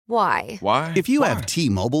Why? Why? If you have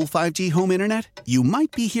T-Mobile 5G home internet, you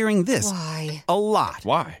might be hearing this Why? a lot.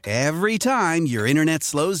 Why? Every time your internet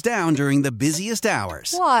slows down during the busiest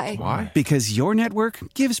hours. Why? Why? Because your network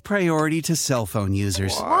gives priority to cell phone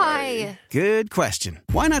users. Why? Good question.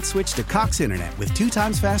 Why not switch to Cox Internet with 2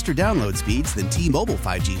 times faster download speeds than T-Mobile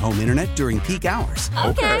 5G home internet during peak hours?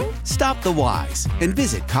 Okay. Stop the whys and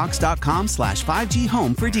visit cox.com/5G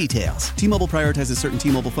home for details. T-Mobile prioritizes certain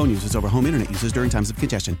T-Mobile phone users over home internet users during times of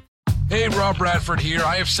congestion. Hey, Rob Bradford here.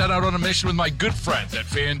 I have set out on a mission with my good friends at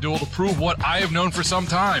FanDuel to prove what I have known for some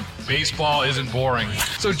time. Baseball isn't boring.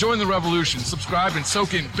 So join the revolution. Subscribe and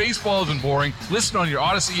soak in Baseball Isn't Boring. Listen on your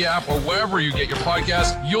Odyssey app or wherever you get your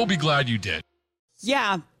podcast. You'll be glad you did.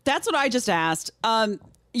 Yeah, that's what I just asked. Coming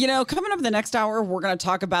up in the next hour, we're going to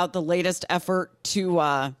talk about the latest effort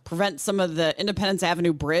to prevent some of the Independence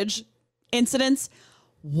Avenue Bridge incidents.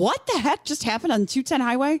 What the heck just happened on 210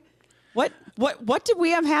 Highway? What did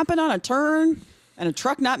we have happen on a turn and a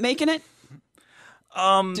truck not making it?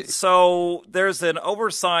 So there's an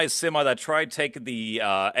oversized semi that tried taking the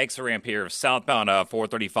exit ramp here of southbound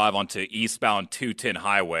 435 onto eastbound 210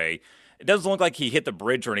 Highway. It doesn't look like he hit the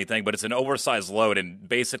bridge or anything, but it's an oversized load and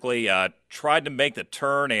basically tried to make the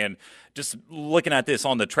turn. And just looking at this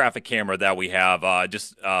on the traffic camera that we have,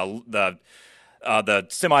 the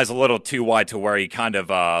semi's a little too wide to where he kind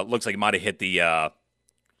of looks like he might have hit the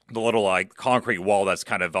little concrete wall that's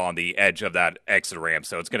kind of on the edge of that exit ramp.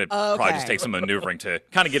 So it's going to probably just take some maneuvering to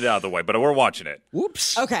kind of get it out of the way. But we're watching it.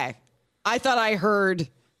 Whoops. Okay. I thought I heard,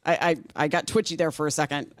 I got twitchy there for a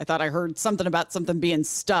second. I thought I heard something about something being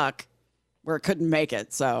stuck where it couldn't make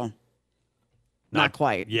it. So not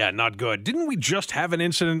quite. Yeah, not good. Didn't we just have an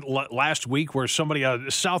incident last week where somebody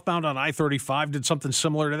southbound on I-35 did something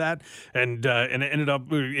similar to that and it ended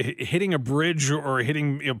up hitting a bridge or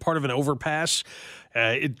hitting part of an overpass?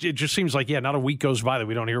 It just seems like, not a week goes by that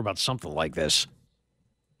we don't hear about something like this.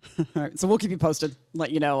 All right, so we'll keep you posted, let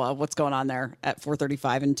you know what's going on there at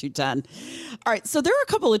 435 and 210. All right, so there are a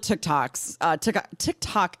couple of TikTok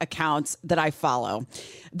accounts that I follow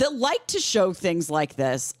that like to show things like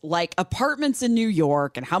this, like apartments in New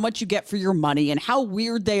York and how much you get for your money and how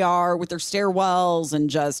weird they are with their stairwells and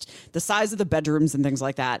just the size of the bedrooms and things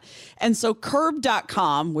like that. And so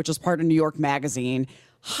Curb.com, which is part of New York Magazine,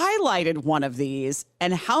 highlighted one of these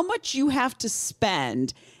and how much you have to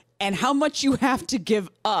spend and how much you have to give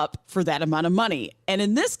up for that amount of money. And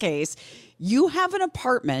in this case, you have an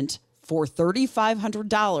apartment for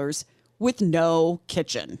 $3,500 with no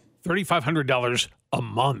kitchen. $3,500 a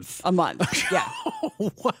month. A month, yeah.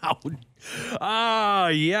 Wow.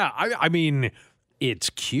 Yeah. I mean,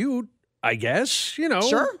 it's cute, I guess.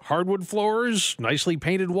 Sure. Hardwood floors, nicely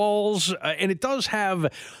painted walls. And it does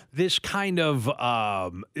have this kind of,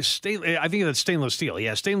 I think that's stainless steel.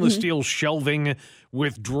 Yeah, stainless steel shelving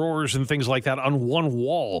with drawers and things like that on one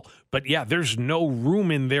wall. But yeah, there's no room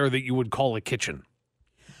in there that you would call a kitchen.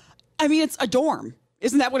 I mean, it's a dorm.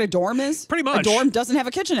 Isn't that what a dorm is? Pretty much. A dorm doesn't have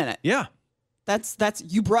a kitchen in it. Yeah. That's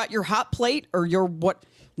you brought your hot plate or your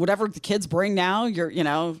whatever the kids bring now, your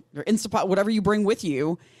Instapot, whatever you bring with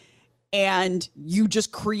you, and you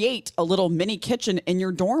just create a little mini kitchen in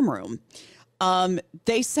your dorm room.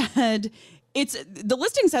 They said the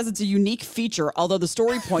listing says it's a unique feature, although the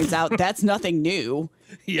story points out that's nothing new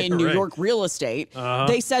in New York real estate.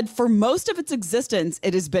 They said for most of its existence,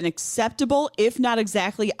 it has been acceptable, if not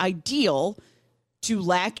exactly ideal, to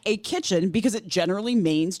lack a kitchen because it generally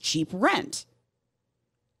means cheap rent.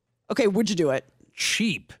 Okay, would you do it?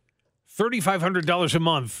 Cheap. $3,500 a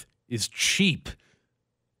month is cheap.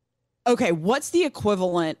 Okay, what's the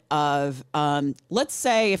equivalent of, let's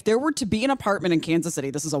say if there were to be an apartment in Kansas City,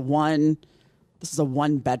 this is a one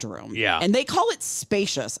bedroom. Yeah. And they call it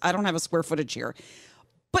spacious. I don't have a square footage here.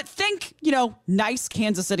 But think, nice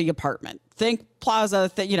Kansas City apartment. Think plaza,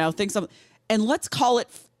 think something. And let's call it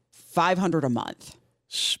 $500 a month.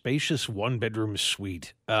 Spacious one-bedroom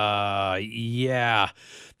suite. Yeah.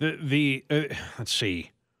 Let's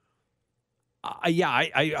see. I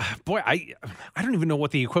don't even know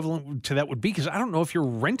what the equivalent to that would be because I don't know if you're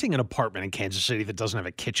renting an apartment in Kansas City that doesn't have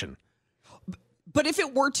a kitchen. But if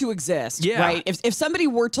it were to exist, right? If somebody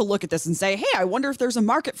were to look at this and say, hey, I wonder if there's a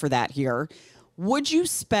market for that here, would you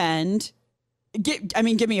spend, give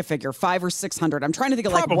me a figure, $500 or $600? I'm trying to think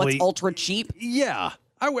of Probably. what's ultra cheap. Yeah.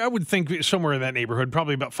 I would think somewhere in that neighborhood,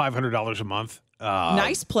 probably about $500 a month.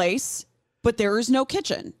 Nice place, but there is no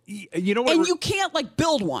kitchen. You know what? And you can't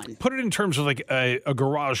build one. Put it in terms of a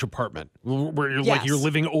garage apartment where you're Yes. you're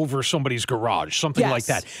living over somebody's garage, something Yes. like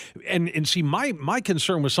that. And see, my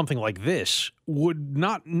concern with something like this would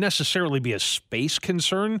not necessarily be a space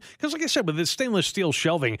concern because, like I said, with the stainless steel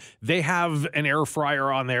shelving, they have an air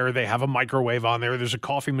fryer on there, they have a microwave on there, there's a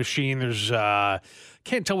coffee machine, there's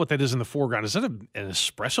can't tell what that is in the foreground. Is that an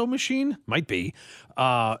espresso machine? Might be.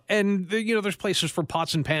 And there's places for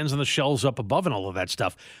pots and pans on the shelves up above and all of that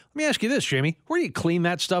stuff. Let me ask you this, Jamie: where do you clean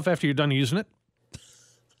that stuff after you're done using it?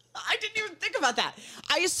 I didn't even think about that.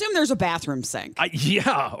 I assume there's a bathroom sink.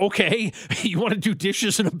 Yeah, okay. You want to do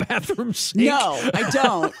dishes in a bathroom sink? No, I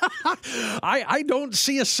don't. I don't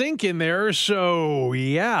see a sink in there, so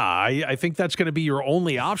yeah, I think that's going to be your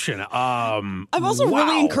only option. I'm also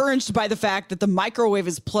really encouraged by the fact that the microwave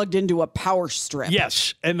is plugged into a power strip.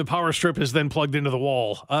 Yes, and the power strip is then plugged into the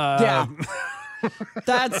wall. Yeah.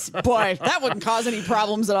 That wouldn't cause any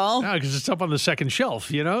problems at all. No, because it's up on the second shelf,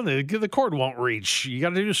 the cord won't reach. You got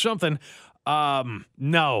to do something.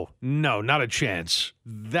 No, not a chance.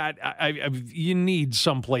 That you need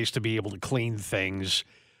some place to be able to clean things.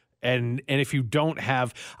 And if you don't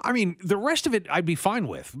have, the rest of it I'd be fine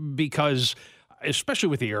with because especially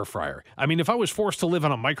with the air fryer. If I was forced to live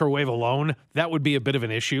on a microwave alone, that would be a bit of an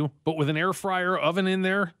issue. But with an air fryer oven in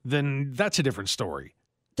there, then that's a different story.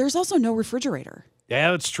 There's also no refrigerator.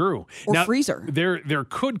 Yeah, that's true. Or now, freezer. There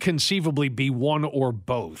could conceivably be one or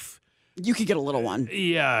both. You could get a little one.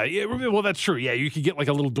 Yeah, well, that's true. Yeah, you could get like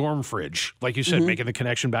a little dorm fridge, like you said, making the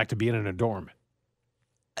connection back to being in a dorm.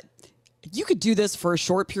 You could do this for a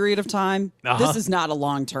short period of time. This is not a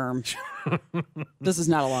long term. This is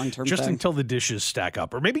not a long term Just thing. until the dishes stack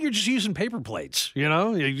up. Or maybe you're just using paper plates,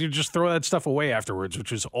 You just throw that stuff away afterwards,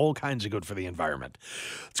 which is all kinds of good for the environment.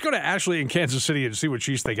 Let's go to Ashley in Kansas City and see what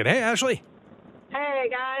she's thinking. Hey, Ashley.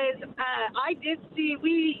 Hey, guys. I did see,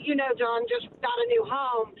 John just got a new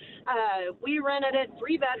home. We rented it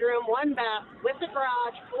 3-bedroom, 1 bath with a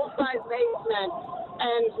garage, full-size basement,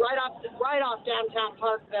 and right off downtown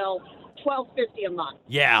Parkville. $1,250 a month.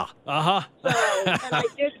 Yeah. So, and I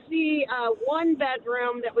did see 1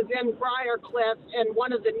 bedroom that was in Briarcliff in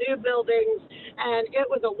one of the new buildings, and it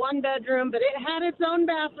was a 1-bedroom, but it had its own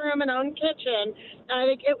bathroom and own kitchen. And I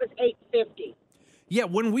think it was $850. Yeah,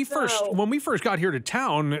 when we first got here to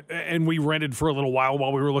town and we rented for a little while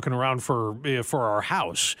we were looking around for our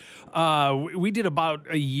house, we did about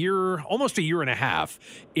almost a year and a half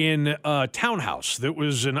in a townhouse that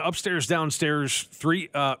was an upstairs, downstairs,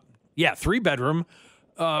 3-bedroom,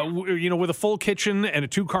 with a full kitchen and a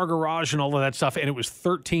 2-car garage and all of that stuff, and it was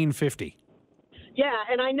 $1,350. Yeah,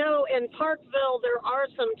 and I know in Parkville there are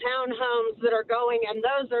some townhomes that are going, and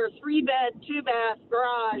those are 3-bed, 2-bath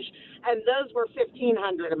garage, and those were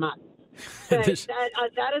 $1,500 a month. That is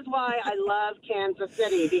why I love Kansas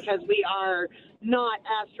City, because we are not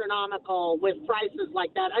astronomical with prices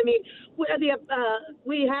like that.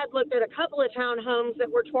 We had looked at a couple of townhomes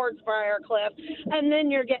that were towards Briarcliff, and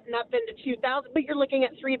then you're getting up into 2,000, but you're looking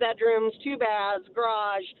at 3 bedrooms, 2 baths,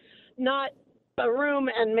 garage, not a room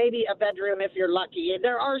and maybe a bedroom if you're lucky.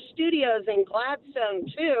 There are studios in Gladstone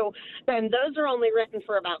too, and those are only renting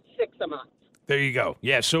for about $6 a month. There you go.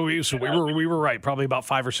 Yeah, so we were right. Probably about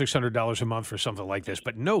 $500 or $600 a month for something like this,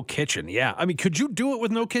 but no kitchen. Yeah, could you do it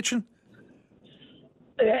with no kitchen?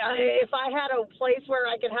 If I had a place where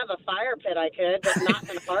I could have a fire pit, I could, but not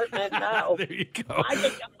an apartment. No. There you go. I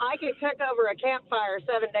could cook over a campfire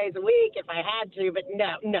 7 days a week if I had to, but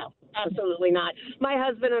no, absolutely not. My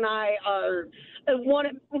husband and I are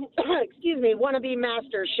wannabe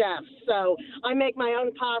master chefs. So I make my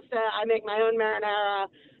own pasta. I make my own marinara.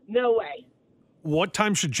 No way. What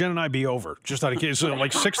time should Jen and I be over? Just out of case,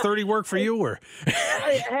 like 6:30 work for you, or?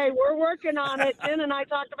 Hey, we're working on it. Jen and I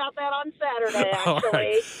talked about that on Saturday, actually. All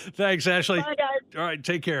right. Thanks, Ashley. Bye, guys. All right,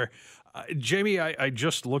 take care. Jamie, I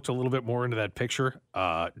just looked a little bit more into that picture.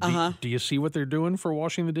 Do you see what they're doing for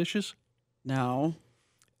washing the dishes? No.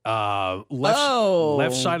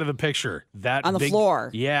 Left side of the picture. That on the big floor.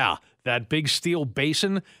 Yeah. That big steel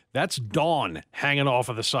basin, that's Dawn hanging off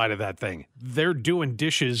of the side of that thing. They're doing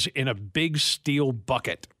dishes in a big steel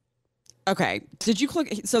bucket. Okay. Did you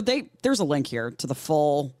click? So there's a link here to the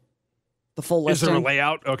full listing. Is there a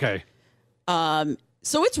layout? Okay.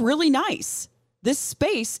 So it's really nice. This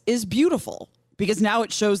space is beautiful because now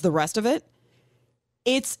it shows the rest of it.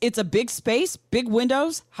 It's a big space, big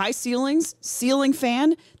windows, high ceilings, ceiling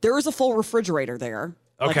fan. There is a full refrigerator there.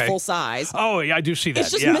 Okay. Like full size. Oh, yeah, I do see that.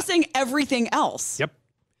 It's just missing everything else. Yep.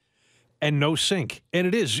 And no sink.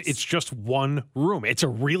 And it's just one room. It's a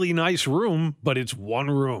really nice room, but it's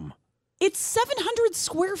one room. It's 700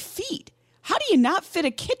 square feet. How do you not fit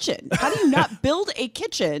a kitchen? How do you not build a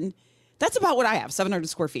kitchen? That's about what I have, 700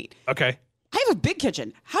 square feet. Okay. I have a big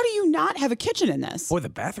kitchen. How do you not have a kitchen in this? Boy, the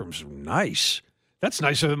bathrooms are nice. That's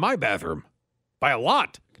nicer than my bathroom. By a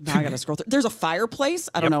lot. Now I got to scroll through. There's a fireplace.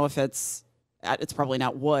 I don't know if it's probably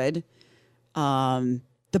not wood. The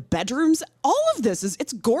bedrooms, all of this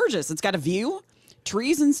it's gorgeous. It's got a view,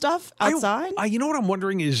 trees and stuff outside. You know what I'm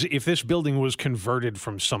wondering is if this building was converted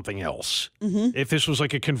from something else. If this was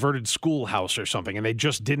like a converted schoolhouse or something, and they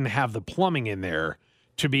just didn't have the plumbing in there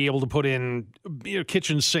to be able to put in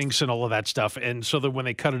kitchen sinks and all of that stuff, and so that when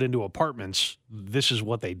they cut it into apartments, this is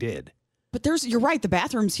what they did. But you're right, the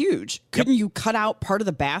bathroom's huge. Couldn't you cut out part of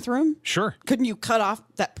the bathroom? Sure. Couldn't you cut off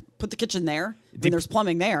put the kitchen there? There's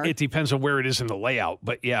plumbing there. It depends on where it is in the layout,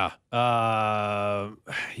 but yeah. I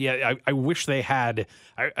wish they had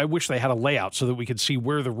I wish they had a layout so that we could see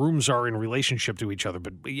where the rooms are in relationship to each other.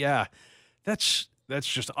 But yeah, that's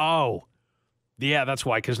just that's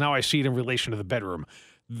why, because now I see it in relation to the bedroom.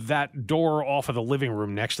 That door off of the living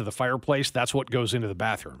room next to the fireplace, that's what goes into the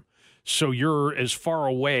bathroom. So you're as far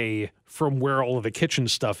away from where all of the kitchen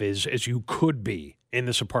stuff is as you could be in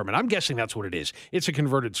this apartment. I'm guessing that's what it is. It's a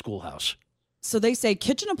converted schoolhouse. So they say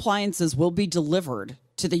kitchen appliances will be delivered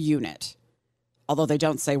to the unit, although they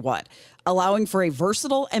don't say what, allowing for a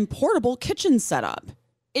versatile and portable kitchen setup,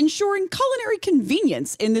 ensuring culinary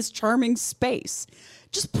convenience in this charming space.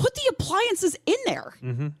 Just put the appliances in there.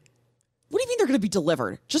 Mm-hmm. What do you mean they're going to be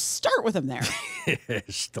delivered? Just start with them there.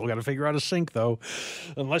 Still got to figure out a sink, though,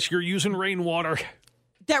 unless you're using rainwater.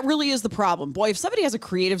 That really is the problem. Boy, if somebody has a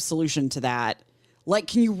creative solution to that, like,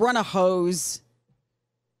 can you run a hose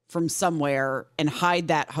from somewhere and hide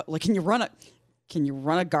that? Like, can you run a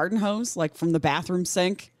garden hose, like, from the bathroom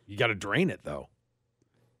sink? You got to drain it, though.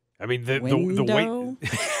 I mean, the way. No.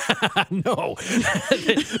 I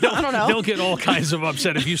don't know. They'll get all kinds of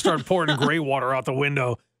upset if you start pouring gray water out the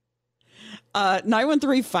window.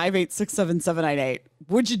 913-586-7798.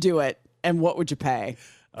 Would you do it? And what would you pay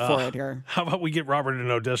for it here? How about we get Robert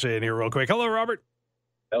in Odessa in here real quick? Hello, Robert.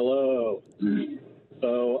 Hello.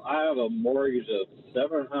 So I have a mortgage of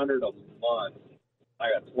 $700 a month.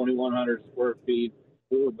 I got 2,100 square feet,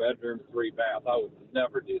 4 bedrooms, 3 baths. I would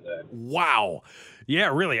never do that. Wow.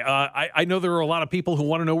 Yeah, really. I know there are a lot of people who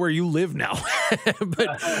want to know where you live now,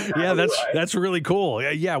 but yeah, that's really cool.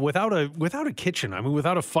 Yeah, without a kitchen, I mean,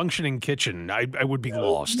 without a functioning kitchen, I would be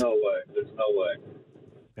lost. No way. There's no way.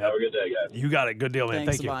 Yep. Have a good day, guys. You got it. Good deal, man.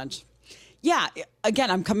 Thanks Thank you. a bunch. Yeah. Again,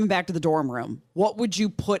 I'm coming back to the dorm room. What would you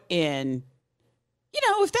put in? You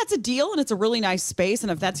know, if that's a deal and it's a really nice space,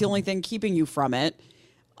 and if that's the only thing keeping you from it,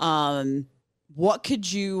 how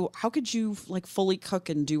could you like fully cook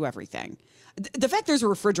and do everything? The fact there's a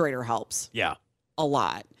refrigerator helps. Yeah. A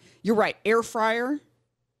lot. You're right. Air fryer.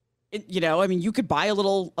 I mean, you could buy a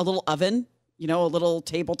little oven, a little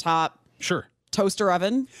tabletop. Sure. Toaster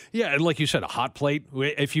oven. Yeah, and like you said, a hot plate.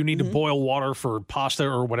 If you need to boil water for pasta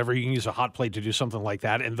or whatever, you can use a hot plate to do something like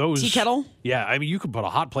that. And those tea kettle. Yeah, I mean, you could put a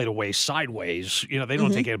hot plate away sideways. They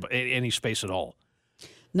don't take any space at all.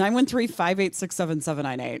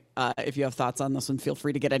 913-586-7798. If you have thoughts on this one, feel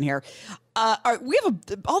free to get in here. All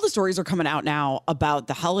the stories are coming out now about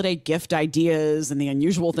the holiday gift ideas and the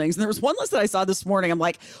unusual things. And there was one list that I saw this morning. I'm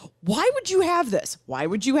like, why would you have this? Why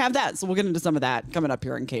would you have that? So we'll get into some of that coming up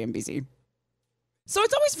here in KMBZ. So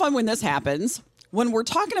it's always fun when this happens, when we're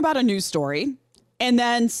talking about a news story, and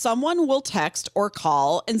then someone will text or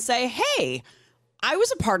call and say, hey, I was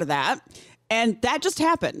a part of that. And that just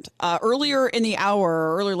happened. Earlier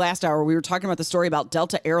last hour, we were talking about the story about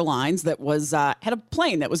Delta Airlines that was had a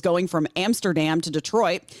plane that was going from Amsterdam to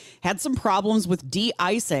Detroit, had some problems with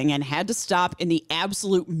de-icing and had to stop in the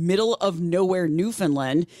absolute middle of nowhere,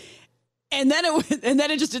 Newfoundland. And then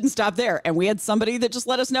it just didn't stop there. And we had somebody that just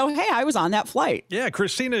let us know, hey, I was on that flight. Yeah,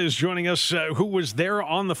 Christina is joining us, who was there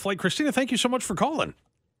on the flight. Christina, thank you so much for calling.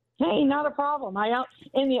 Hey, not a problem.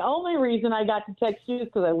 And the only reason I got to text you is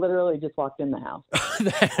because I literally just walked in the house.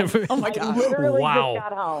 Oh, my God. I literally Wow. just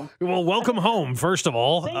got home. Well, welcome home, first of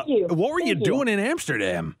all. Thank you. What were you Thank doing in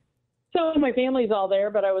Amsterdam? So my family's all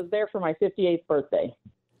there, but I was there for my 58th birthday.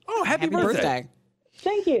 Oh, happy birthday.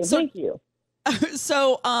 Thank you. Thank you.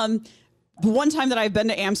 So, the one time that I've been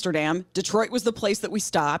to Amsterdam, Detroit was the place that we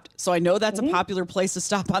stopped. So I know that's a popular place to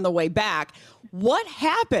stop on the way back. What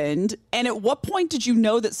happened? And at what point did you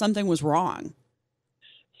know that something was wrong?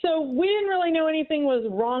 So we didn't really know anything was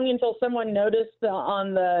wrong until someone noticed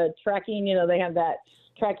on the tracking, they have that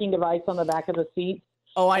tracking device on the back of the seat.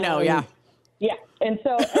 Oh, I know. Yeah. Yeah. And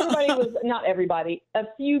so not everybody, a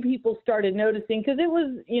few people started noticing because it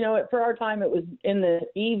was, for our time, it was in the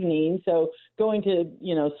evening. So going to,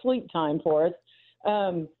 sleep time for us.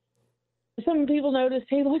 Some people noticed,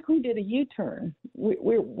 hey, look, we did a U-turn.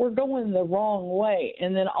 We're going the wrong way.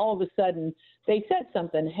 And then all of a sudden they said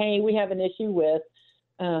something, hey, we have an issue with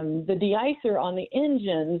the de-icer on the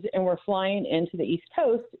engines, and we're flying into the East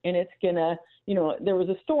Coast, and it's gonna, there was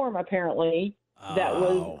a storm apparently that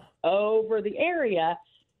was over the area,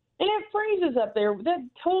 and it freezes up there. That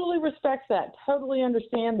totally respects that. Totally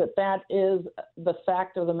understand that is the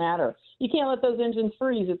fact of the matter. You can't let those engines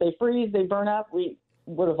freeze. If they freeze, they burn up. We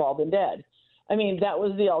would have all been dead. I mean, that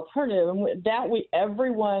was the alternative, and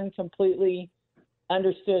everyone completely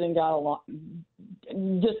understood and got along,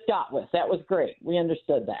 just got with. That was great. We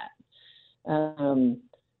understood that.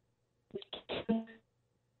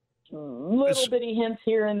 Little bitty hints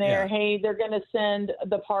here and there. Yeah. Hey, they're going to send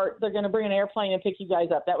the part. They're going to bring an airplane and pick you guys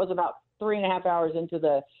up. That was about 3.5 hours into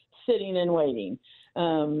the sitting and waiting.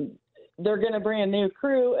 They're going to bring a new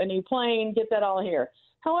crew, a new plane, get that all here.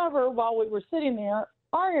 However, while we were sitting there,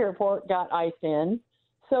 our airport got iced in,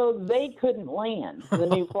 so they couldn't land the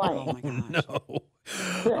new plane. Oh, my gosh. No.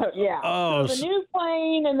 So, yeah. Oh, so the new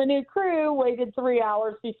plane and the new crew waited 3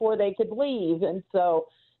 hours before they could leave. And so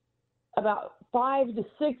about 5 to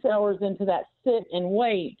 6 hours into that sit and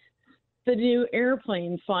wait, the new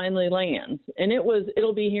airplane finally lands. And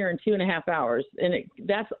it'll be here in 2.5 hours. And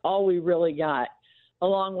that's all we really got,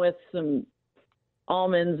 along with some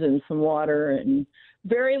almonds and some water and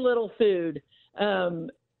very little food.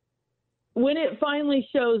 When it finally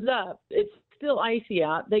shows up, it's still icy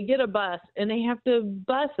out. They get a bus, and they have to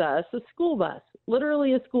bus us, a school bus,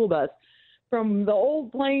 literally a school bus, from the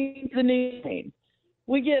old plane to the new plane.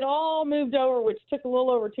 We get all moved over, which took a little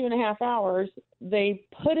over 2.5 hours. They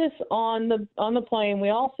put us on the plane. We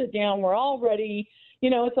all sit down. We're all ready.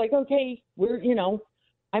 It's like, okay,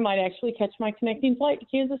 I might actually catch my connecting flight to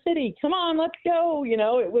Kansas City. Come on, let's go.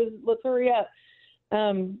 It was, let's hurry up.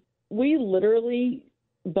 We literally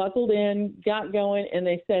buckled in, got going, and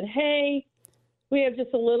they said, hey, we have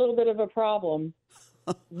just a little bit of a problem.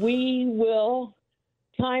 We will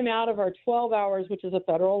time out of our 12 hours, which is a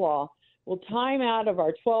federal law. We'll time out of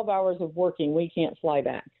our 12 hours of working. We can't fly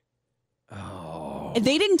back. Oh. And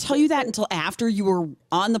they didn't tell you that until after you were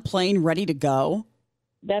on the plane ready to go?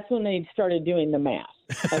 That's when they started doing the math.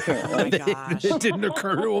 Oh, my gosh. It didn't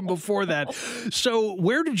occur to them before that. So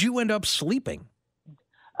where did you end up sleeping?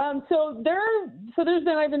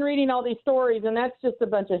 I've been reading all these stories, and that's just a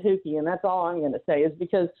bunch of hooky, and that's all I'm going to say is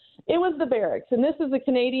because it was the barracks, and this is a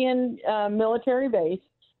Canadian military base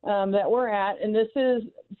that we're at, and this is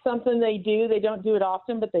something they do. They don't do it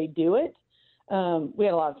often, but they do it. We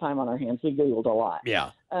had a lot of time on our hands. We Googled a lot. Yeah.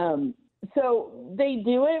 So they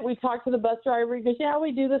do it. We talked to the bus driver. He goes, yeah,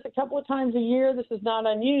 we do this a couple of times a year. This is not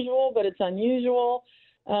unusual, but it's unusual.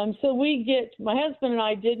 So my husband and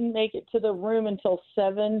I didn't make it to the room until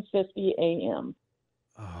 7:50 a.m.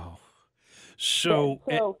 Oh,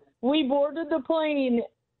 so we boarded the plane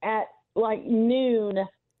at like noon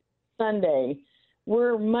Sunday.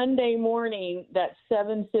 We're Monday morning, that's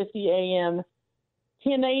 7:50 a.m.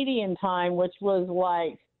 Canadian time, which was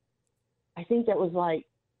like, I think that was like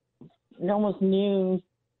almost noon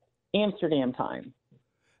Amsterdam time.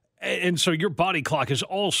 And so your body clock is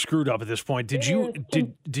all screwed up at this point. Did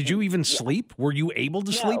you even sleep? Were you able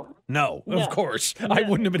to sleep? No, of course. No. I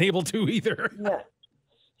wouldn't have been able to either. No.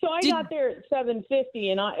 So I got there at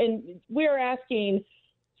 7:50, and we were asking,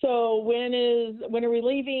 so when are we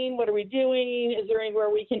leaving? What are we doing? Is there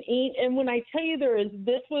anywhere we can eat? And when I tell you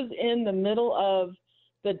this was in the middle of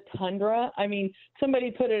the tundra. I mean,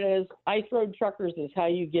 somebody put it as ice road truckers is how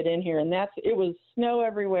you get in here, and it was snow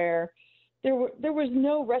everywhere. There was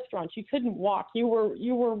no restaurants. You couldn't walk. You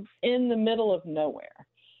were in the middle of nowhere.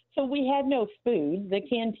 So we had no food. The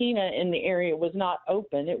cantina in the area was not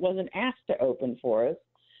open. It wasn't asked to open for us.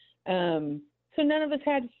 So none of us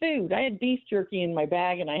had food. I had beef jerky in my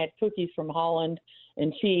bag, and I had cookies from Holland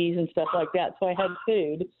and cheese and stuff like that. So I had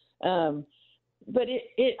food. But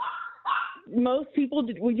most people,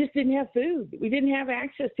 we just didn't have food. We didn't have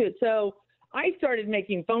access to it. So I started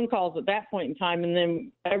making phone calls at that point in time, and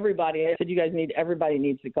then I said, everybody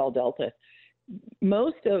needs to call Delta.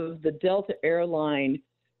 Most of the Delta airline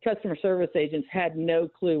customer service agents had no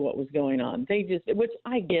clue what was going on. Which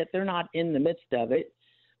I get, they're not in the midst of it.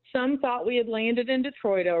 Some thought we had landed in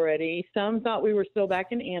Detroit already. Some thought we were still back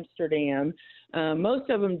in Amsterdam. Most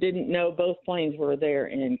of them didn't know both planes were there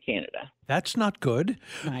in Canada. That's not good.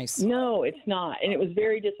 Nice. No, it's not. And it was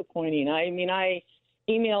very disappointing. I mean, I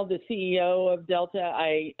emailed the CEO of Delta.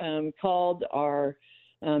 I called the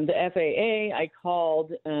FAA. I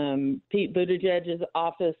called Pete Buttigieg's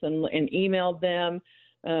office and emailed them.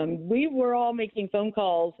 We were all making phone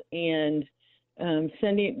calls and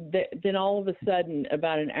then all of a sudden,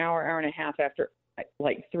 about an hour and a half after,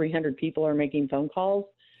 like 300 people are making phone calls,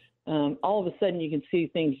 all of a sudden you can see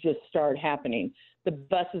things just start happening. The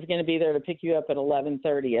bus is going to be there to pick you up at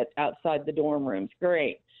 11:30 outside the dorm rooms.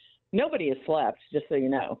 Great. Nobody has slept, just so you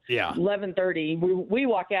know. Yeah. 11:30. We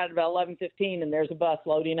walk out at about 11:15, and there's a bus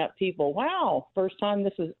loading up people. Wow, first time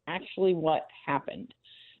this is actually what happened.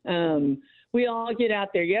 We all get out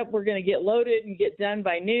there. Yep, we're going to get loaded and get done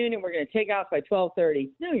by noon, and we're going to take off by 12:30.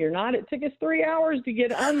 No, you're not. It took us 3 hours to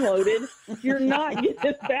get unloaded. You're not getting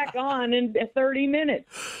us back on in 30 minutes.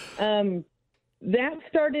 That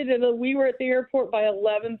started we were at the airport by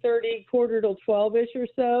 11:30, quarter till 12-ish or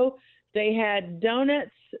so. They had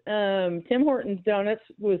donuts. Tim Hortons donuts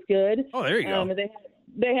was good. Oh, there you go.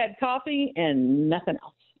 They had coffee and nothing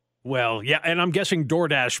else. Well, yeah, and I'm guessing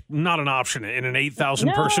DoorDash not an option in an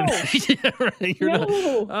 8,000 person. No.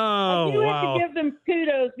 Oh, I do wow. have to give them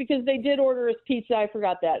kudos because they did order us pizza. I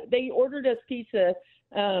forgot that. They ordered us pizza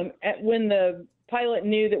when the pilot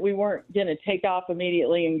knew that we weren't going to take off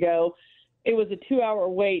immediately and go. It was a 2-hour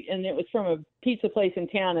wait, and it was from a pizza place in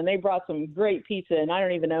town, and they brought some great pizza, and I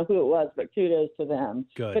don't even know who it was, but kudos to them.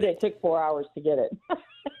 Good. But it took 4 hours to get it.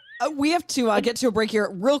 We have to get to a break here.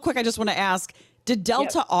 Real quick, I just want to ask, did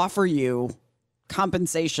Delta offer you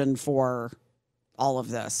compensation for all of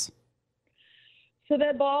this? So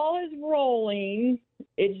that ball is rolling.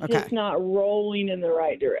 It's just not rolling in the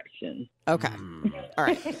right direction. Okay. All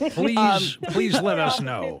right. Please let us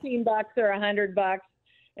know. $15 or $100.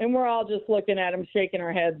 And we're all just looking at them, shaking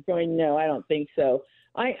our heads, going, no, I don't think so.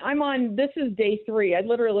 I'm on, this is day 3.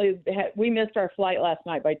 We missed our flight last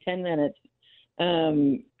night by 10 minutes.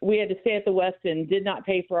 We had to stay at the Westin, did not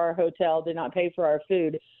pay for our hotel, did not pay for our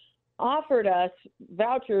food, offered us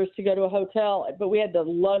vouchers to go to a hotel, but we had to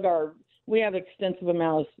we have extensive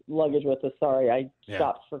amount of luggage with us. Sorry, I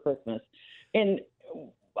shopped for Christmas. And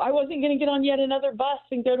I wasn't going to get on yet another bus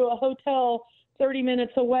and go to a hotel 30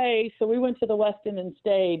 minutes away. So we went to the Westin and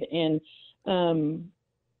stayed and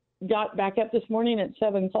got back up this morning at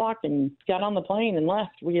 7 o'clock and got on the plane and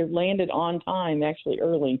left. We had landed on time, actually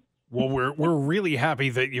early. Well, we're really happy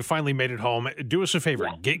that you finally made it home. Do us a favor,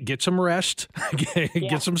 get some rest,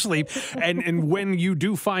 get some sleep, and when you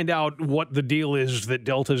do find out what the deal is that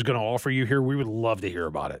Delta is going to offer you here, we would love to hear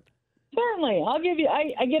about it. Certainly. I'll give you,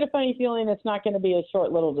 I get a funny feeling it's not going to be a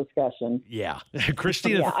short little discussion. Yeah.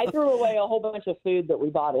 Christina. Yeah, I threw away a whole bunch of food that we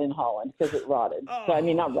bought in Holland because it rotted. So, I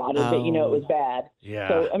mean, not rotted, but, it was bad. Yeah.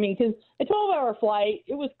 So, I mean, because a 12-hour flight,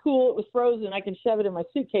 it was cool. It was frozen. I can shove it in my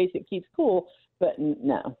suitcase. It keeps cool. But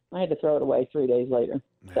no, I had to throw it away 3 days later.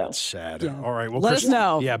 That's sad. Yeah. All right. Well, let us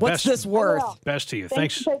know. Yeah, what's this worth? Best to you.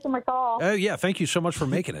 Thanks for taking my call. Thank you so much for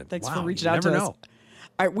making it. Thanks wow, for reaching out to us.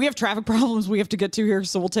 All right, we have traffic problems we have to get to here,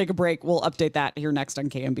 so we'll take a break. We'll update that here next on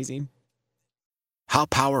KMBZ. How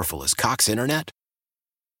powerful is Cox Internet?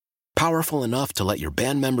 Powerful enough to let your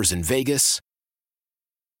band members in Vegas,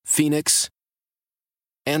 Phoenix,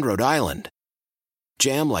 and Rhode Island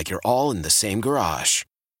jam like you're all in the same garage.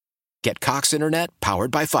 Get Cox Internet powered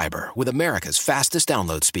by fiber with America's fastest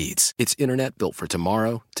download speeds. It's internet built for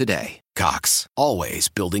tomorrow, today. Cox, always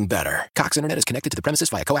building better. Cox Internet is connected to the premises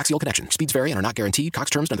via coaxial connection. Speeds vary and are not guaranteed. Cox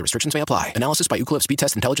terms and other restrictions may apply. Analysis by Ookla of Speed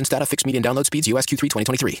Test Intelligence Data. Fixed median download speeds. US Q3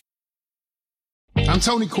 2023. I'm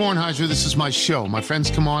Tony Kornheiser. This is my show. My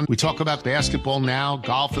friends come on. We talk about basketball now,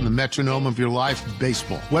 golf, and the metronome of your life,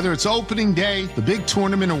 baseball. Whether it's opening day, the big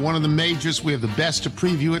tournament, or one of the majors, we have the best to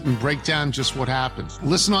preview it and break down just what happens.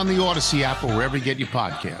 Listen on the Odyssey app or wherever you get your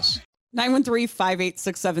podcasts.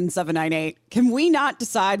 913-586-7798. Can we not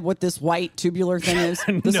decide what this white tubular thing is?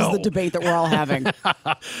 This is the debate that we're all having.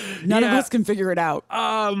 None of us can figure it out.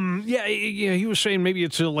 He was saying maybe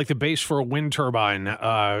it's like the base for a wind turbine,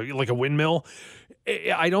 like a windmill.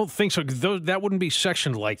 I don't think so. That wouldn't be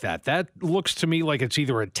sectioned like that. That looks to me like it's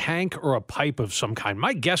either a tank or a pipe of some kind.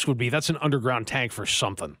 My guess would be that's an underground tank for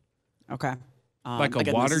something. Okay. Like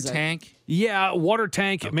a water tank? Yeah, water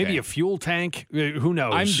tank, maybe a fuel tank. Who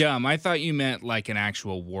knows? I'm dumb. I thought you meant like an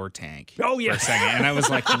actual war tank. Oh, yeah. For a second. And I was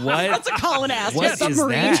like, what? That's a Colin asked. What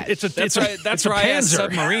submarine. Is that? That's why I asked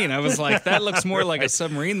submarine. I was like, that looks more like a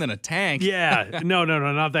submarine than a tank. Yeah. No,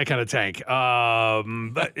 not that kind of tank. But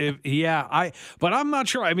I'm not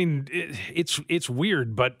sure. I mean, it's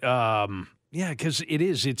weird, but because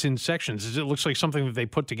it's in sections. It looks like something that they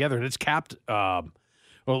put together, and it's capped.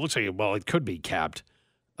 Well, it looks like it could be capped.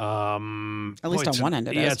 At least on one end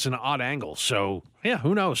it is. Yeah, it's an odd angle. So,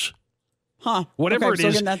 who knows? Huh. Whatever it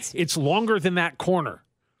is, it's longer than that corner.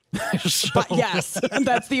 But yes,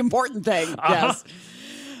 that's the important thing. Yes.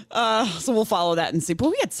 So we'll follow that and see.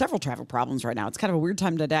 But we had several traffic problems right now. It's kind of a weird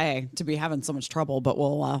time today to be having so much trouble, but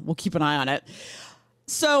we'll keep an eye on it.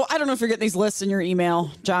 So I don't know if you're getting these lists in your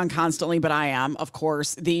email, John, constantly, but I am, of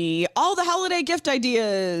course. All the holiday gift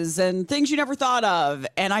ideas and things you never thought of.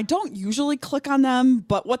 And I don't usually click on them,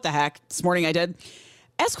 but what the heck? This morning I did.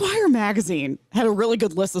 Esquire magazine had a really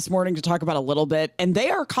good list this morning to talk about a little bit, and they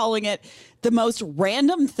are calling it the most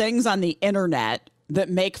random things on the internet that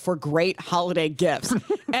make for great holiday gifts.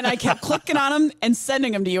 And I kept clicking on them and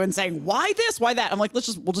sending them to you and saying, why this, why that? I'm like, we'll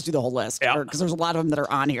just do the whole list, because there's a lot of them that are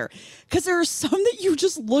on here. Because there are some that you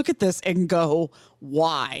just look at this and go,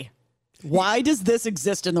 why? Why does this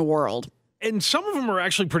exist in the world? And some of them are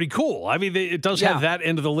actually pretty cool. I mean, it does have that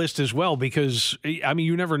end of the list as well, because, I mean,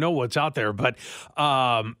 you never know what's out there. But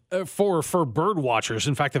for bird watchers,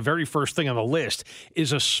 in fact, the very first thing on the list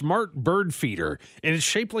is a smart bird feeder. And it's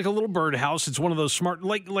shaped like a little birdhouse. It's one of those smart,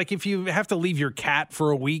 like if you have to leave your cat for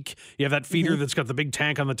a week, you have that feeder that's got the big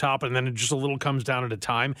tank on the top, and then it just a little comes down at a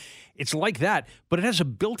time. It's like that, but it has a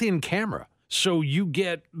built-in camera. So you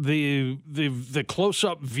get the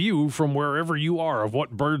close-up view from wherever you are of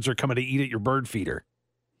what birds are coming to eat at your bird feeder.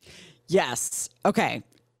 Yes. Okay.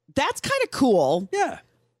 That's kind of cool. Yeah.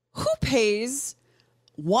 Who pays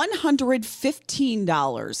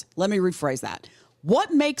 $115? Let me rephrase that.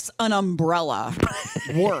 What makes an umbrella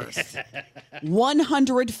worth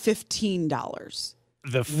 $115?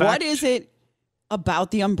 What is it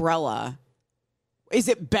about the umbrella? Is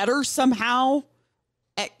it better somehow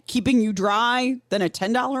at keeping you dry than a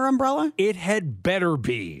 $10 umbrella? It had better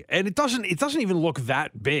be. And it doesn't even look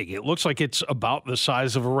that big. It looks like it's about the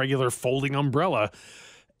size of a regular folding umbrella.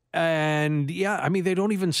 And yeah, I mean, they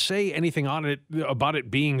don't even say anything on it about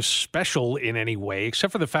it being special in any way,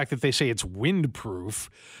 except for the fact that they say it's windproof.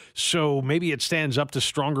 So maybe it stands up to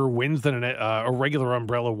stronger winds than a regular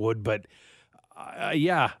umbrella would. But I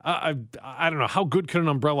don't know. How good could an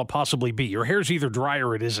umbrella possibly be? Your hair's either dry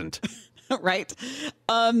or it isn't. Right.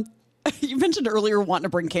 You mentioned earlier wanting to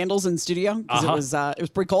bring candles in studio because it was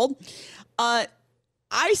pretty cold. I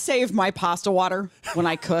save my pasta water when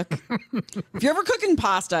I cook. If you're ever cooking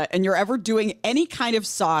pasta and you're ever doing any kind of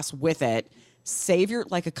sauce with it, save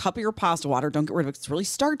a cup of your pasta water. Don't get rid of it. It's really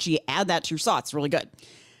starchy. Add that to your sauce. It's really good.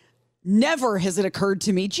 Never has it occurred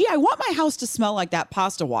to me, gee, I want my house to smell like that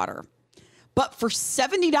pasta water. But for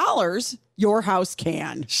 $70, your house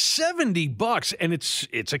can. $70, and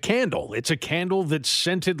it's a candle. It's a candle that's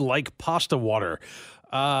scented like pasta water.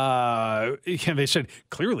 They said,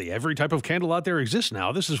 clearly, every type of candle out there exists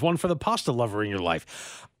now. This is one for the pasta lover in your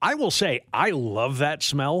life. I will say, I love that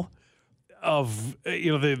smell of,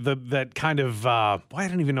 that kind of, I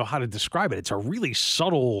don't even know how to describe it. It's a really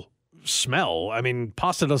subtle smell. I mean,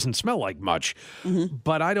 pasta doesn't smell like much,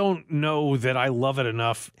 but I don't know that I love it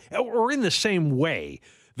enough, or in the same way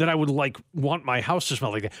that I would want my house to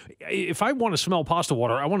smell like that. If I want to smell pasta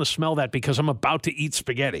water, I want to smell that because I'm about to eat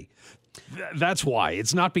spaghetti. That's why.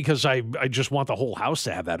 It's not because I just want the whole house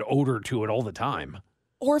to have that odor to it all the time.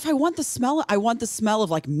 Or if I want the smell, I want the smell of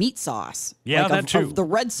like meat sauce. Yeah, that too. Of the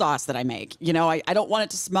red sauce that I make. I don't want it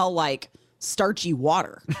to smell like starchy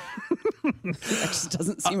water. That just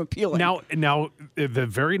doesn't seem appealing. Now, the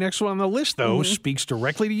very next one on the list, though, speaks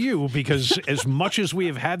directly to you, because as much as we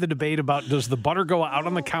have had the debate about does the butter go out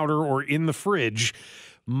on the counter or in the fridge,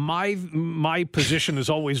 my position has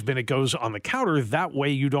always been it goes on the counter. That way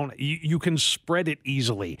you can spread it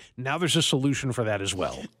easily. Now there's a solution for that as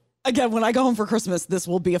well. Again, when I go home for Christmas, this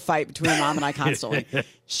will be a fight between Mom and I constantly.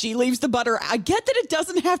 She leaves the butter. I get that it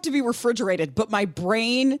doesn't have to be refrigerated, but my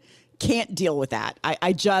brain can't deal with that.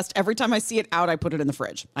 I just, every time I see it out, I put it in the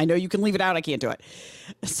fridge. I know you can leave it out. I can't do it.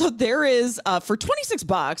 So there is, for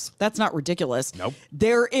 $26, that's not ridiculous. Nope.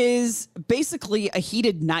 There is basically a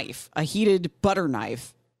heated knife, a heated butter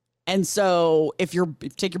knife. And so if you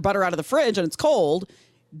take your butter out of the fridge and it's cold,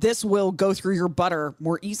 this will go through your butter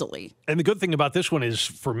more easily. And the good thing about this one is,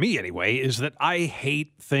 for me anyway, is that I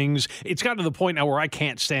hate things. It's gotten to the point now where I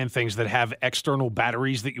can't stand things that have external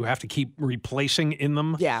batteries that you have to keep replacing in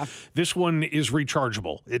them. Yeah. This one is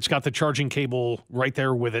rechargeable. It's got the charging cable right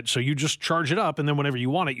there with it. So you just charge it up, and then whenever you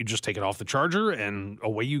want it, you just take it off the charger and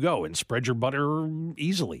away you go and spread your butter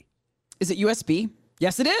easily. Is it USB?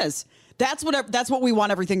 Yes, it is. That's what we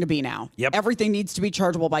want everything to be now. Yep. Everything needs to be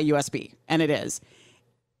chargeable by USB, and it is.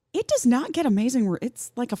 It does not get amazing.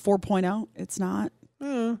 It's like a 4.0. It's not.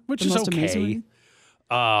 Which is okay.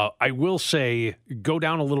 I will say, go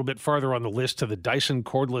down a little bit farther on the list to the Dyson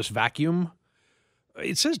cordless vacuum.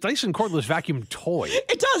 It says Dyson cordless vacuum toy.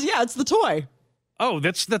 It does, yeah. It's the toy. Oh,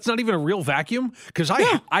 that's not even a real vacuum? Because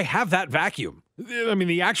I have that vacuum. I mean,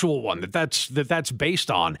 the actual one that's based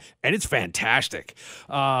on, and it's fantastic.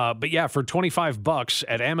 But yeah, for $25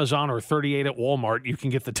 at Amazon or $38 at Walmart, you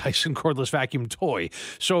can get the Dyson cordless vacuum toy.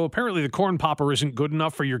 So apparently the corn popper isn't good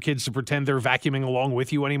enough for your kids to pretend they're vacuuming along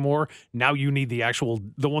with you anymore. Now you need the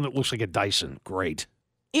one that looks like a Dyson. Great.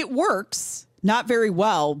 It works, not very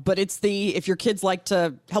well, but it's if your kids like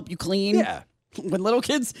to help you clean. Yeah. When little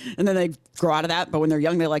kids, and then they grow out of that, but when they're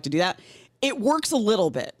young, they like to do that. It works a little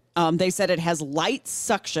bit. They said it has light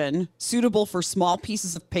suction, suitable for small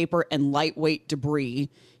pieces of paper and lightweight debris.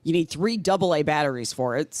 You need 3 AA batteries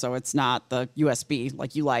for it, so it's not the USB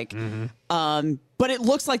like you like. Mm-hmm. But it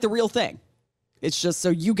looks like the real thing. It's just so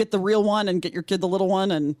you get the real one and get your kid the little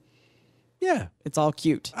one, and yeah, it's all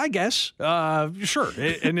cute. I guess. Sure.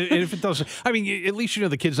 And if it doesn't, I mean, at least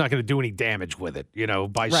the kid's not going to do any damage with it,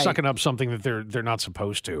 by sucking up something that they're not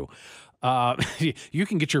supposed to. You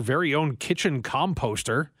can get your very own kitchen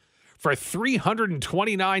composter for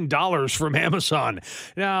 $329 from Amazon.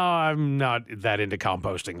 No, I'm not that into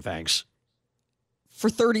composting, thanks. For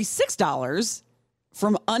 $36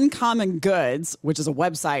 from Uncommon Goods, which is a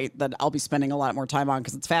website that I'll be spending a lot more time on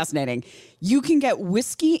because it's fascinating, you can get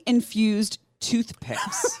whiskey-infused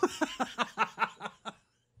toothpicks.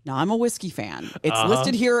 Now, I'm a whiskey fan. It's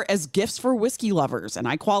listed here as gifts for whiskey lovers, and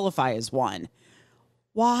I qualify as one.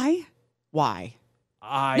 Why?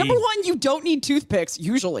 Number one, you don't need toothpicks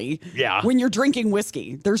usually when you're drinking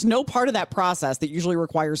whiskey. There's no part of that process that usually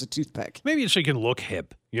requires a toothpick. Maybe it's so you can look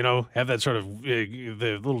hip, have that sort of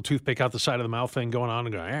the little toothpick out the side of the mouth thing going on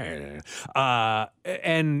and going.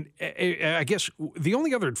 And I guess the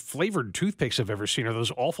only other flavored toothpicks I've ever seen are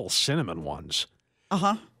those awful cinnamon ones.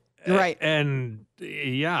 Uh-huh. You're right. And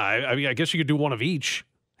yeah, I mean, I guess you could do one of each.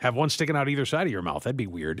 Have one sticking out either side of your mouth. That'd be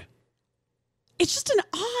weird. It's just an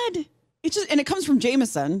odd... and it comes from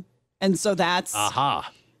Jameson, and so that's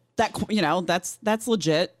that's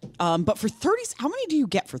legit. But for how many do you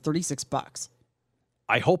get for $36?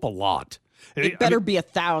 I hope a lot. It better be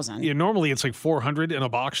 1,000. Yeah, normally it's like 400 in a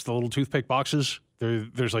box. The little toothpick boxes.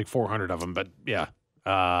 There's like 400 of them, but yeah.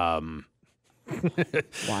 Why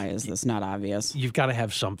is this not obvious? You've got to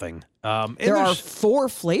have something. There are 4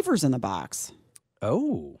 flavors in the box.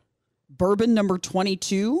 Oh, bourbon number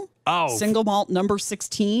 22. Oh, single malt number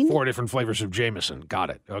 16. 4 different flavors of Jameson.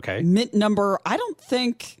 Got it. Okay. Mint number, I don't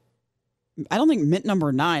think mint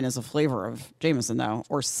number 9 is a flavor of Jameson though,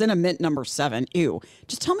 or cinnamon number 7. Ew.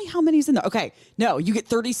 Just tell me how many's in there. Okay. No, you get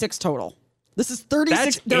 36 total. This is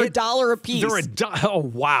 36. They're $1 a piece. Oh,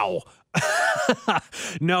 wow.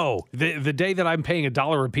 No, the day that I'm paying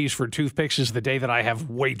 $1 a piece for toothpicks is the day that I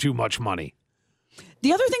have way too much money.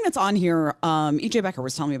 The other thing that's on here, EJ Becker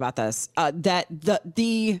was telling me about this, that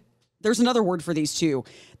there's another word for these too.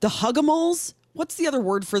 The Hugimals. What's the other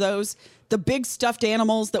word for those? The big stuffed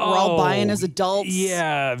animals that we're all buying as adults.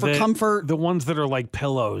 Yeah. For comfort. The ones that are like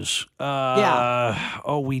pillows. Yeah.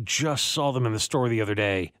 Oh, we just saw them in the store the other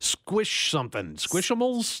day. Squish something.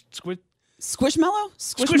 Squishimals? Squishmallow?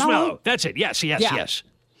 Squishmallow. That's it. Yes.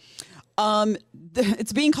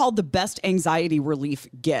 It's being called the best anxiety relief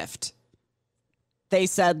gift. They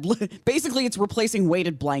said basically it's replacing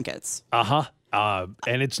weighted blankets. And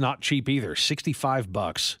it's not cheap either.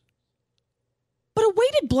 $65. But a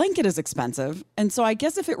weighted blanket is expensive. And so I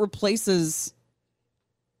guess if it replaces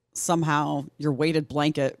somehow your weighted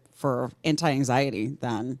blanket for anti-anxiety,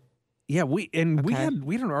 then yeah, we had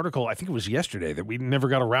an article, I think it was yesterday, that we never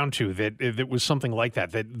got around to that was something like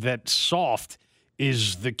that soft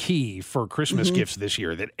is the key for Christmas gifts this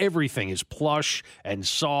year, that everything is plush and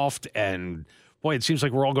soft and boy, it seems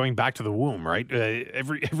like we're all going back to the womb, right?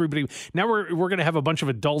 Everybody now we're going to have a bunch of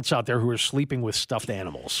adults out there who are sleeping with stuffed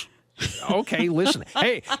animals. Okay, listen.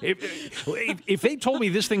 Hey, if they told me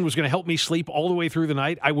this thing was going to help me sleep all the way through the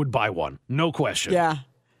night, I would buy one. No question. Yeah.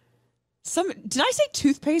 Did I say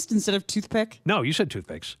toothpaste instead of toothpick? No, you said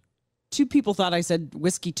toothpicks. 2 people thought I said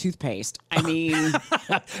whiskey toothpaste. I mean...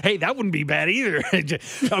 Hey, that wouldn't be bad either.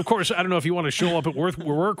 Of course, I don't know if you want to show up at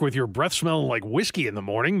work with your breath smelling like whiskey in the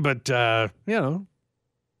morning, but,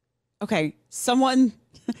 Okay,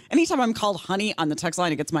 anytime I'm called honey on the text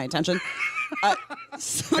line, it gets my attention.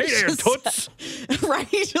 Hey there, toots.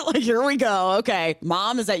 Right? Like, here we go. Okay.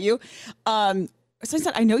 Mom, is that you? So I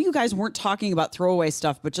said, I know you guys weren't talking about throwaway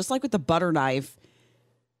stuff, but just like with the butter knife,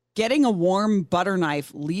 getting a warm butter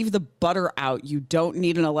knife, leave the butter out. You don't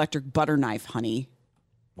need an electric butter knife, honey.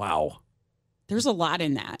 Wow. There's a lot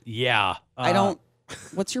in that. Yeah.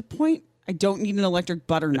 What's your point? I don't need an electric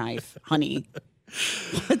butter knife, honey.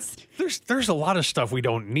 There's a lot of stuff we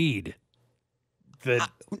don't need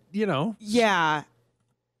that, Yeah.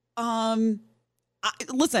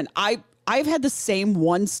 Listen, I've had the same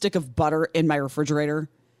one stick of butter in my refrigerator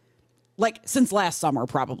like since last summer,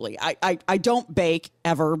 probably. I don't bake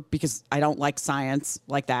ever because I don't like science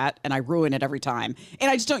like that, and I ruin it every time,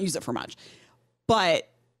 and I just don't use it for much. But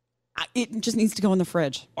it just needs to go in the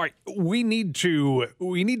fridge. All right, we need to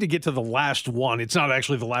get to the last one. It's not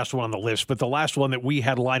actually the last one on the list, but the last one that we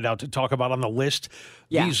had lined out to talk about on the list.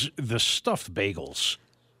 Yeah. The stuffed bagels.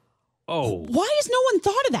 Oh, why has no one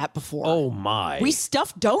thought of that before? Oh my! We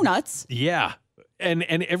stuffed donuts. Yeah. And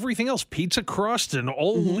everything else, pizza crust and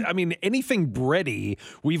all, I mean, anything bready,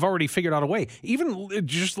 we've already figured out a way. Even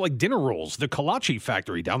just like dinner rolls, the Kolache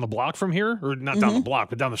factory down the block from here, or not down the block,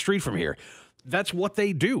 but down the street from here. That's what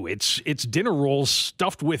they do. It's dinner rolls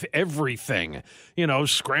stuffed with everything,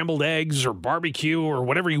 scrambled eggs or barbecue or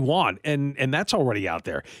whatever you want. And that's already out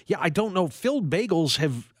there. Yeah, I don't know. Filled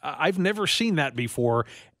bagels I've never seen that before.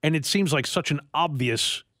 And it seems like such an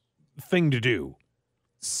obvious thing to do.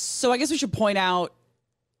 So I guess we should point out,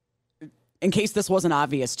 in case this wasn't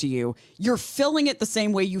obvious to you, you're filling it the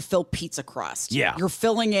same way you fill pizza crust. Yeah. You're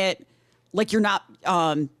filling it like you're not,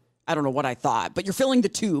 I don't know what I thought, but you're filling the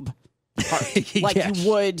tube like Yes.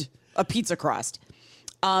 you would a pizza crust.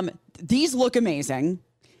 These look amazing.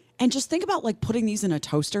 And just think about like putting these in a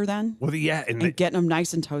toaster then. Well, yeah. And getting them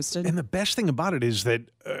nice and toasted. And the best thing about it is that,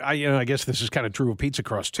 I guess this is kind of true of pizza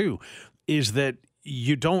crust too, is that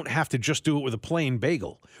you don't have to just do it with a plain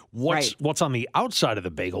bagel. What's on the outside of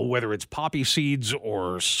the bagel, whether it's poppy seeds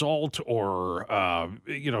or salt or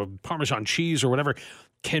Parmesan cheese or whatever,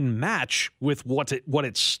 can match with what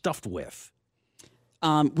it's stuffed with.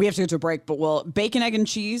 We have to go to a break, but bacon, egg, and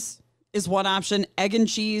cheese is one option. Egg and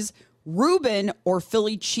cheese, Reuben or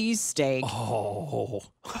Philly cheesesteak. Oh.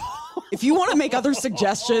 If you want to make other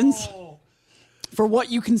suggestions for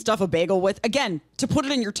what you can stuff a bagel with, again, to put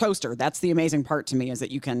it in your toaster. That's the amazing part to me, is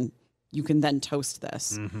that you can then toast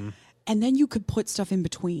this. Mm-hmm. And then you could put stuff in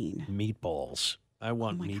between. Meatballs. I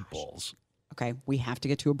want meatballs. Gosh. Okay, we have to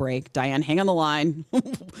get to a break. Diane, hang on the line.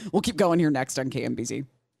 We'll keep going here next on KMBZ.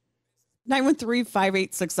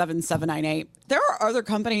 913-586-7798. There are other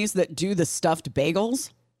companies that do the stuffed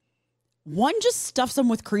bagels. One just stuffs them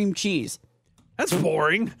with cream cheese. That's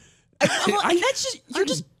boring. And that's just, you're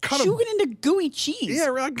just chewing into gooey cheese.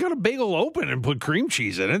 Yeah, I cut a bagel open and put cream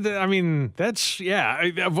cheese in it. I mean, that's,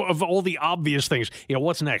 of all the obvious things.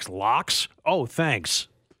 What's next? Lox? Oh, thanks.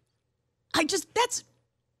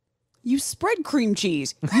 You spread cream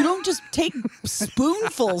cheese. You don't just take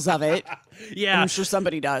spoonfuls of it. Yeah. I'm sure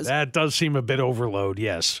somebody does. That does seem a bit overload,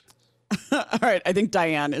 yes. All right, I think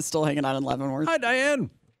Diane is still hanging out in Leavenworth. Hi, Diane.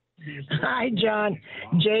 Hi, John.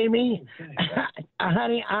 Jamie.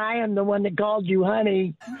 Honey, I am the one that called you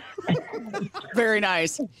honey. Very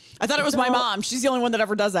nice. I thought it was my mom. She's the only one that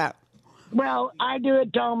ever does that. Well, I do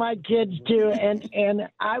it to all my kids, too. And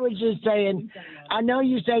I was just saying, I know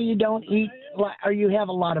you say you don't eat, or you have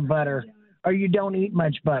a lot of butter, or you don't eat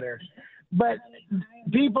much butter. But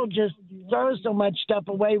people just throw so much stuff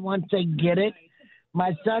away once they get it.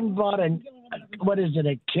 My son bought a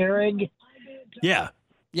Keurig? Yeah.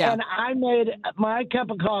 Yeah. And I made my cup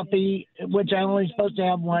of coffee, which I'm only supposed to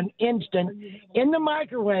have one, instant, in the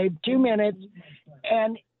microwave, 2 minutes,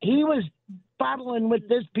 and he was bottling with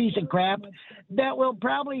this piece of crap that will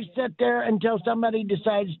probably sit there until somebody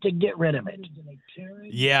decides to get rid of it.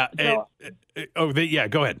 Yeah. So,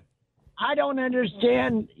 go ahead. I don't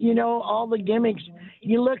understand, all the gimmicks.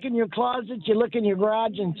 You look in your closets, you look in your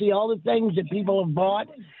garage and see all the things that people have bought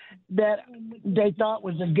that they thought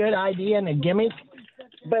was a good idea and a gimmick.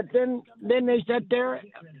 But then they sit there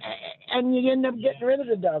and you end up getting rid of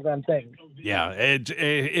the doggone thing. Yeah,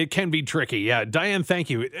 it can be tricky. Yeah, Diane,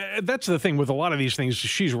 thank you. That's the thing with a lot of these things.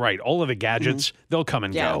 She's right. All of the gadgets, they'll come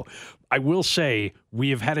and go. I will say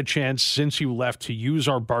we have had a chance since you left to use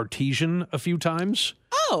our Bartesian a few times.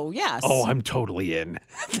 Oh, yes. Oh, I'm totally in.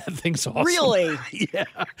 That thing's awesome. Really? Yeah.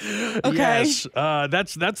 Okay. Yes.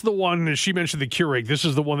 That's the one. She mentioned the Keurig. This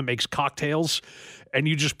is the one that makes cocktails. And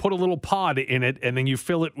you just put a little pod in it, and then you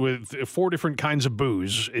fill it with 4 different kinds of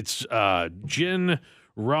booze. It's gin,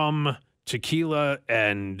 rum, tequila,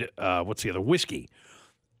 and what's the other? Whiskey.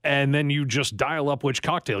 And then you just dial up which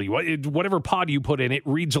cocktail you want. Whatever pod you put in, it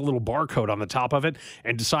reads a little barcode on the top of it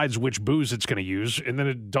and decides which booze it's going to use. And then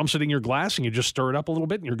it dumps it in your glass, and you just stir it up a little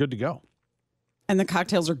bit, and you're good to go. And the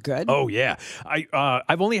cocktails are good? Oh, yeah.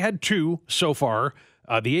 I've only had 2 so far.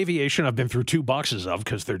 The Aviation, I've been through 2 boxes of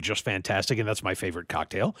because they're just fantastic, and that's my favorite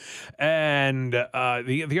cocktail. And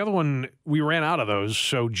the other one, we ran out of those,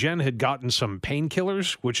 so Jen had gotten some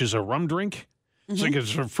Painkillers, which is a rum drink. It's like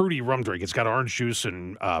it's a fruity rum drink. It's got orange juice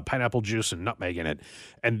and pineapple juice and nutmeg in it.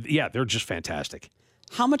 And, yeah, they're just fantastic.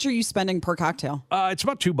 How much are you spending per cocktail? It's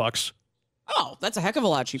about $2. Oh, that's a heck of a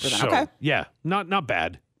lot cheaper then. So, Okay. Yeah, not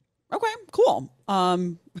bad. Okay, cool.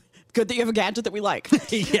 Good that you have a gadget that we like.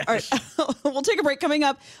 Yes. All right. We'll take a break. Coming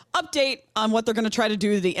up, update on what they're going to try to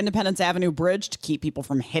do to the Independence Avenue Bridge to keep people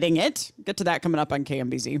from hitting it. Get to that coming up on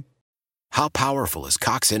KMBZ. How powerful is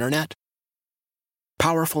Cox Internet?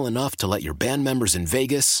 Powerful enough to let your band members in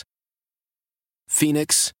Vegas,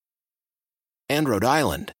 Phoenix, and Rhode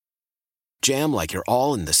Island jam like you're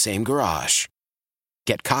all in the same garage.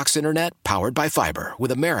 Get Cox Internet powered by fiber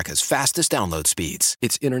with America's fastest download speeds.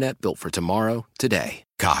 It's internet built for tomorrow, today.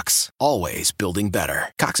 Cox, always building better.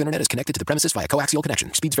 Cox Internet is connected to the premises via coaxial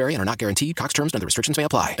connection. Speeds vary and are not guaranteed. Cox terms and other restrictions may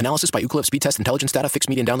apply. Analysis by Ookla Speed Test Intelligence Data. Fixed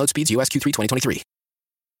median download speeds. US Q3 2023.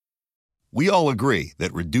 We all agree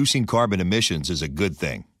that reducing carbon emissions is a good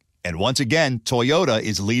thing. And once again, Toyota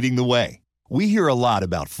is leading the way. We hear a lot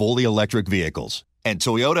about fully electric vehicles, and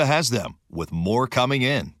Toyota has them, with more coming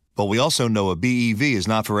in. But we also know a BEV is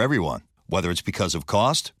not for everyone, whether it's because of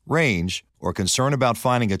cost, range, or concern about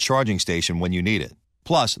finding a charging station when you need it.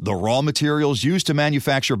 Plus, the raw materials used to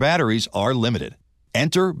manufacture batteries are limited.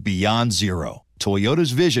 Enter Beyond Zero,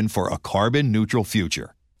 Toyota's vision for a carbon-neutral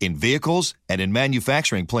future. In vehicles and in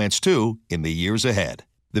manufacturing plants, too, in the years ahead.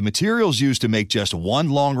 The materials used to make just one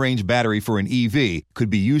long-range battery for an EV could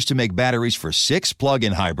be used to make batteries for 6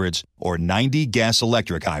 plug-in hybrids or 90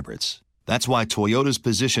 gas-electric hybrids. That's why Toyota's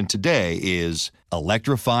position today is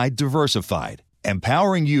electrified, diversified,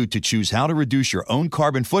 empowering you to choose how to reduce your own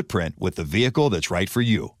carbon footprint with the vehicle that's right for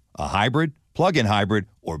you, a hybrid, plug-in hybrid,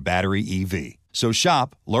 or battery EV. So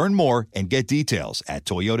shop, learn more, and get details at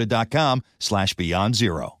toyota.com/beyond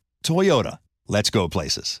zero. Toyota, let's go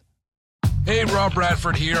places. Hey, Rob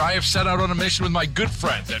Bradford here. I have set out on a mission with my good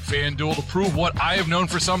friends at FanDuel to prove what I have known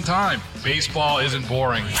for some time. Baseball isn't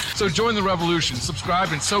boring. So join the revolution. Subscribe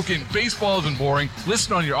and soak in Baseball Isn't Boring.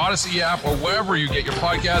 Listen on your Odyssey app or wherever you get your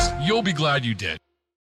podcasts. You'll be glad you did.